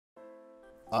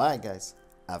Alright guys,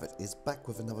 Avid is back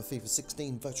with another FIFA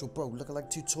 16 Virtual Pro lookalike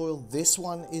tutorial. This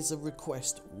one is a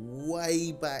request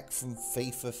way back from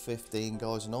FIFA 15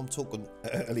 guys, and I'm talking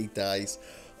early days.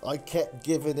 I kept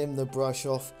giving him the brush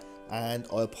off and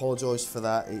I apologise for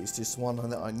that. It's just one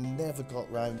that I never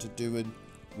got round to doing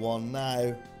one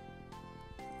now.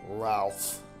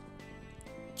 Ralph,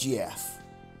 Jeff,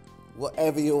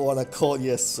 whatever you want to call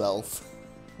yourself.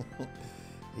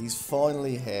 He's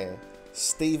finally here.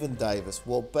 Stephen Davis,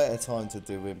 what better time to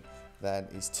do him than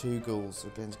his 2 goals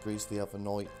against Greece the other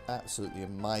night. Absolutely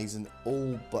amazing,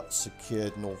 all but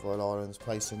secured Northern Ireland's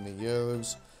place in the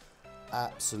Euros.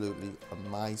 Absolutely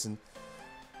amazing.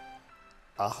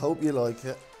 I hope you like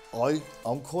it.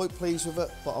 I'm quite pleased with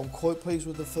it, but I'm quite pleased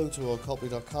with the photo I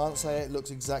copied. I can't say it looks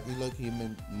exactly like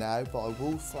him now, but I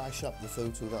will flash up the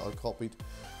photo that I copied.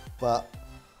 But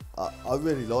I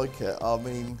really like it. I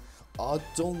mean, I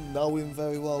don't know him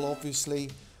very well,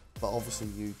 obviously, but obviously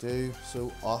you do.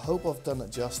 So I hope I've done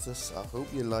it justice. I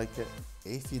hope you like it.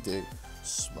 If you do,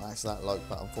 smash that like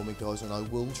button for me, guys. And I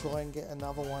will try and get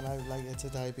another one out later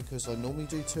today, because I normally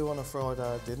do 2 on a Friday.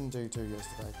 I didn't do 2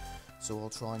 yesterday, so I'll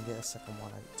try and get a second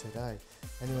one out today.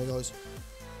 Anyway, guys,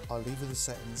 I'll leave you the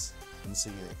settings and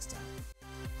see you next time.